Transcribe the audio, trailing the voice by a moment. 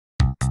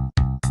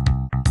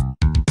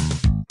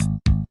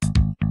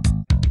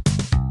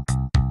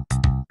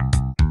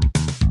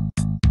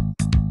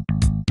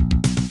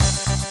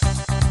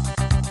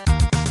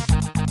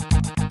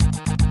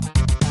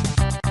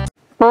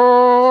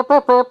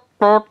Hello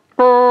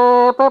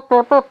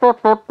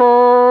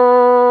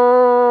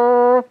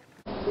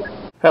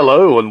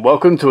and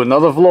welcome to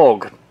another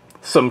vlog.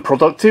 Some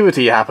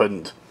productivity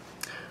happened.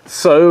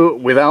 So,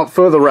 without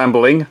further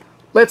rambling,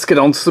 let's get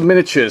on to some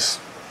miniatures.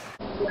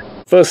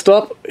 First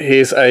up,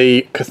 here's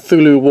a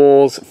Cthulhu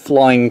Wars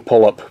flying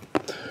Polyp.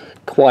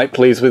 Quite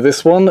pleased with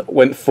this one.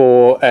 Went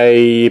for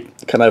a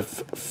kind of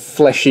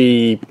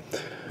fleshy,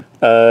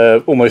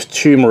 almost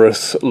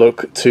tumorous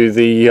look to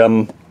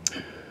the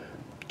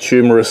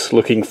tumorous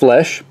looking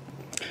flesh.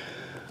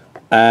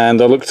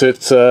 And I looked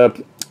at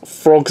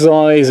frog's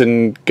eyes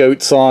and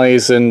goat's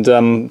eyes and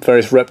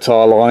various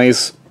reptile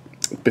eyes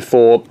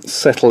before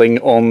settling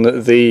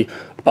on the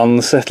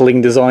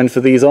unsettling design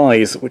for these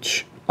eyes,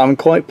 which I'm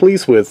quite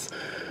pleased with.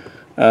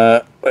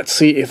 Let's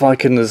see if I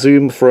can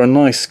zoom for a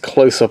nice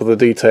close-up of the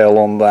detail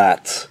on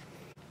that.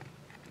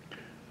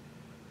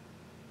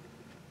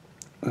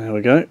 There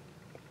we go.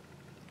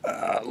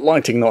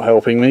 Lighting not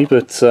helping me,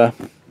 but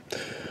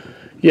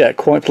yeah,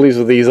 quite pleased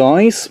with these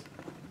eyes.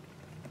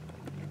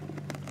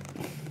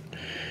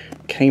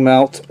 Came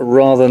out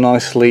rather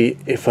nicely,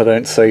 if I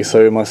don't say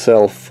so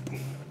myself.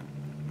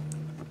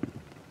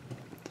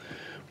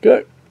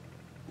 Go.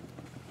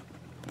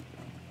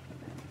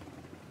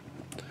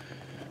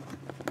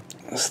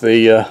 That's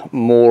the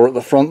Mort at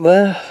the front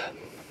there,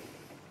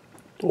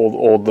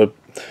 or the.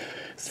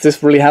 Does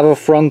this really have a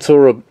front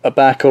or a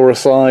back or a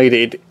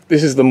side?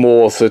 This is the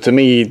Mort, so to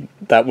me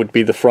that would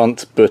be the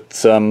front,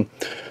 but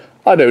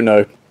I don't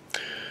know.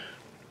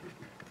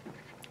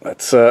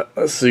 Let's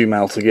zoom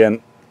out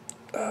again.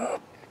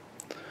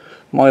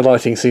 My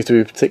lighting seems to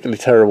be particularly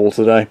terrible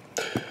today.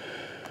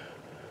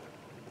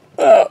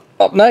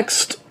 Up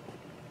next.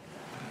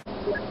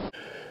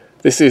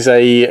 This is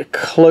a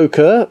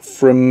cloaker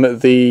from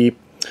the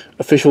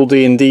official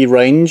D&D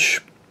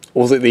range,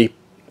 or was it the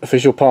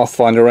official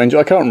Pathfinder range?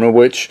 I can't remember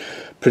which,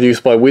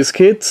 produced by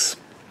WizKids.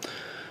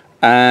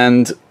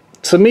 And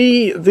to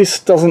me, this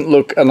doesn't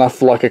look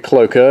enough like a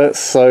cloaker,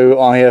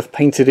 so I have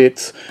painted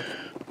it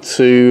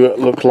to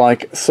look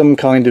like some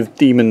kind of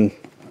demon,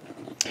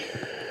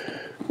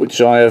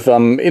 which I have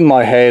in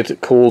my head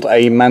called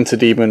a Manta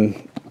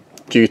demon,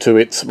 due to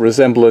its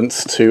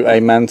resemblance to a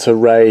manta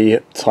ray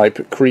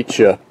type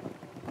creature.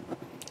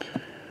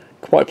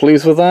 Quite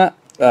pleased with that.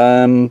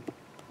 Not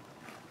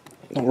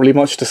really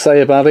much to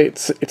say about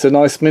it. It's a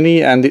nice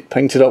mini and it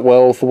painted up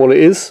well for what it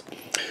is.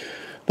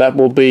 That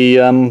will be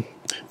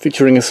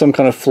featuring as some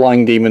kind of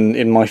flying demon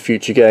in my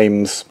future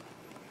games.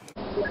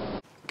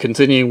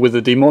 Continuing with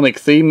the demonic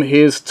theme,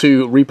 here's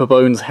two Reaper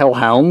Bones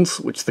Hounds,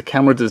 which the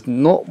camera does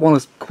not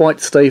want to quite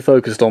stay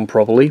focused on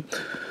properly.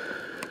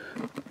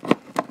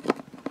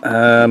 Did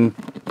a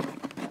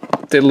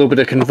little bit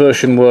of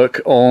conversion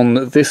work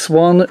on this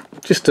one,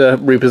 just a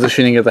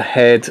repositioning of the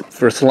head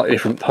for a slightly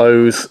different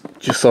pose,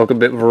 just so I got a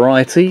bit of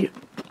variety.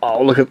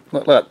 Oh, look at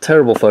that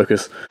terrible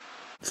focus.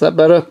 Is that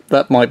better?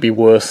 That might be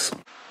worse.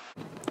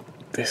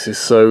 This is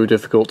so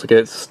difficult to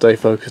get to stay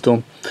focused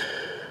on.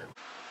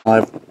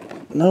 I've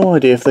no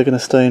idea if they're going to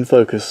stay in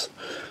focus.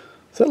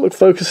 Does that look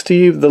focused to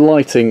you? The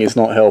lighting is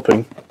not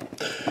helping.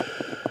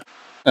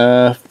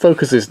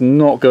 Focus is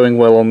not going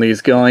well on these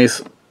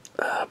guys.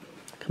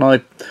 Can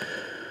I...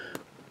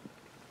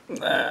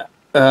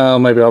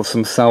 maybe I'll have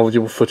some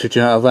salvageable footage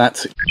out of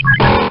that.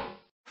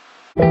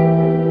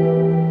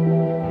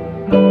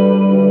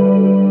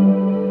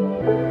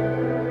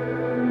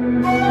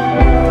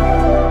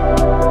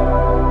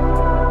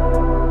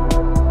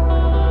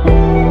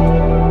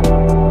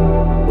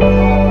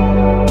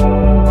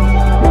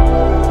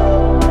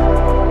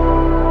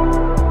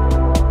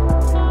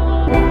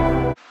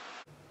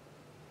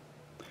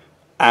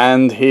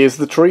 And here's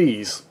the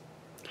trees.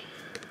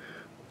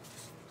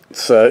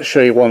 Let's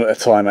show you one at a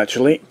time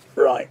actually.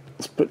 Right,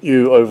 let's put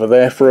you over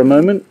there for a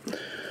moment.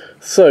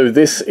 So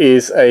this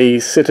is a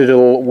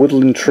citadel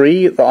woodland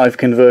tree that I've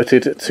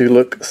converted to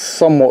look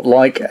somewhat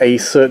like a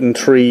certain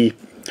tree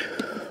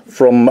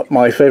from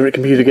my favourite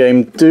computer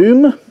game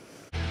Doom.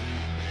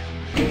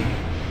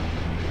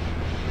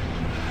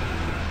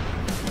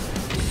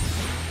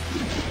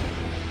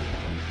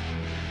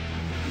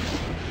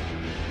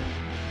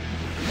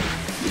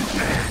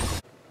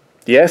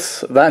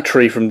 Yes, that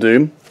tree from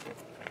Doom.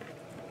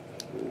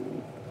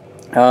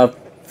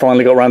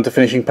 Finally got around to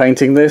finishing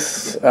painting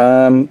this.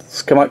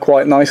 It's come out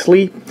quite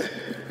nicely.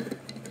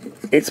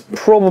 It's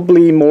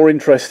probably more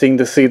interesting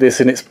to see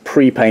this in its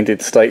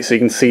pre-painted state, so you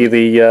can see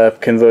the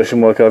conversion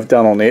work I've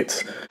done on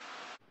it.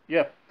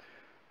 Yeah,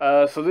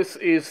 so this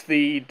is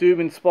the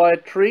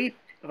Doom-inspired tree.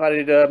 I've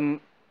added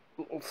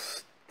little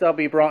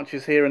stubby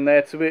branches here and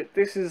there to it.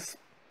 This is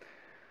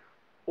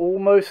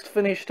almost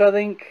finished, I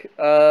think.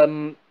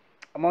 I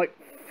might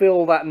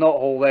fill that knot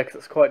hole there because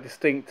it's quite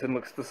distinct and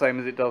looks the same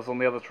as it does on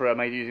the other tree I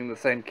made using the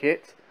same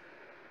kit.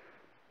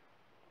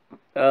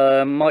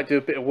 Might do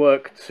a bit of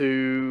work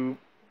to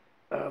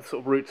sort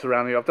of roots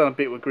around here. I've done a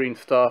bit with green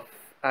stuff,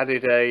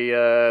 added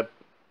a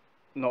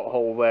knot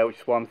hole there, which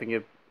is why I'm thinking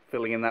of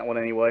filling in that one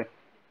anyway.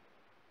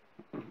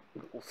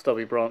 Little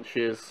stubby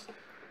branches,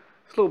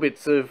 little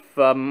bits of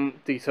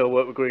detail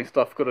work with green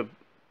stuff. Got to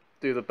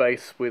do the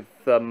base with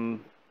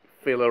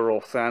filler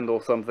or sand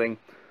or something.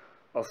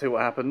 I'll see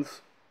what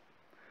happens.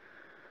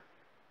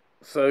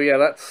 So yeah,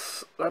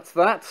 that's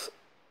that.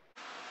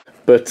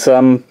 But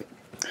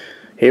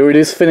here it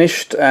is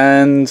finished,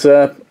 and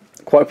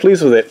quite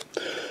pleased with it.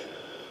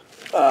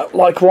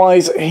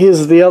 Likewise,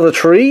 here's the other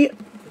tree.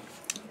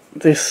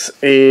 This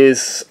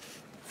is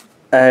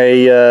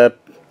a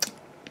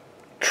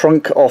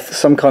trunk off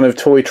some kind of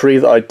toy tree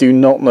that I do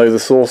not know the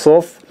source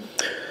of,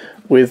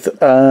 with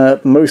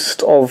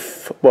most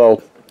of I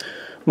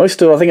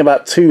think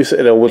about 2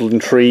 citadel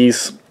woodland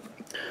trees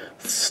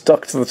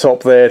stuck to the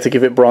top there to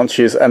give it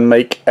branches and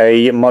make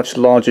a much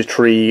larger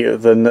tree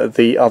than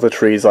the other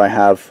trees I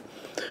have.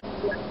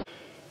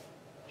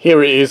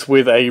 Here it is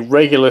with a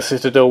regular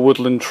citadel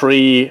woodland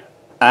tree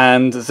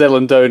and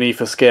Zelandoni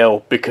for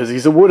scale, because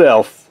he's a wood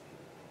elf.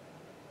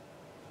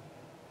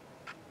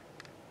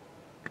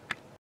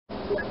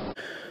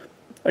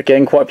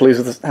 Again, quite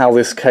pleased with how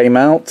this came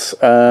out,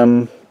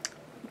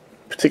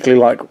 particularly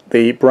like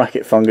the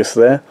bracket fungus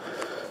there.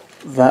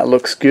 That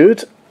looks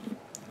good.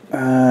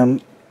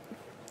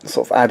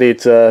 Sort of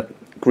added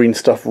green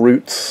stuff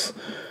roots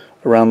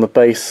around the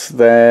base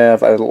there.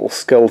 I've added a little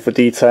skull for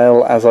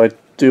detail, as I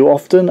do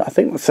often. I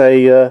think that's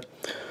a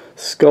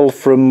skull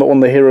from one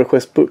of the Hero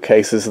Quest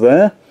bookcases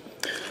there.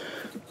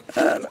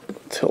 And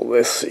tilt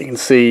this, you can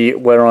see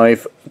where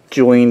I've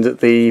joined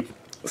the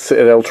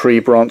citadel tree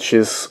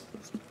branches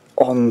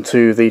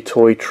onto the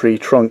toy tree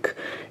trunk,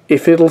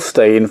 if it'll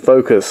stay in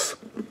focus.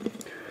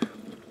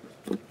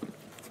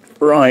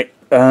 Right,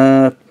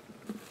 yep,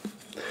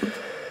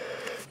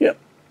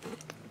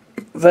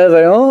 there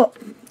they are.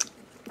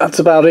 That's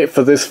about it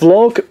for this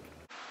vlog.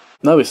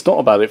 No, it's not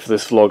about it for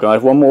this vlog. I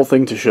have one more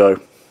thing to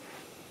show.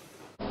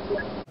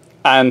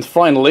 And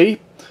finally,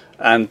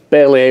 and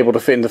barely able to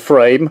fit into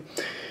frame,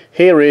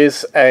 here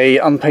is a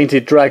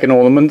unpainted dragon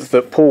ornament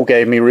that Paul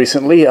gave me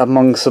recently,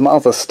 among some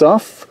other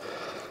stuff.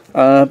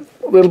 A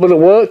little bit of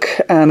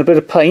work and a bit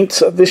of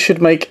paint. This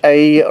should make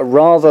a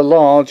rather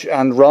large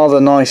and rather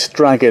nice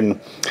dragon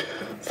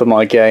for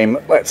my game.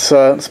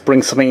 Let's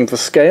bring something in for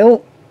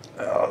scale.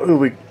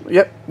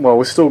 Yep, well,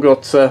 we've still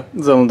got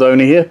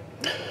Zelandoni here.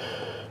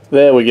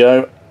 There we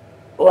go.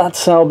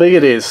 That's how big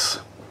it is.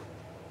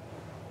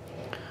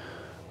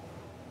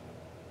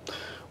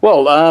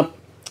 Well,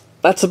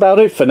 that's about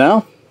it for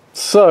now.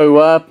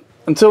 So,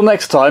 until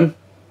next time,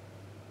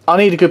 I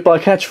need a goodbye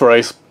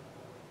catchphrase.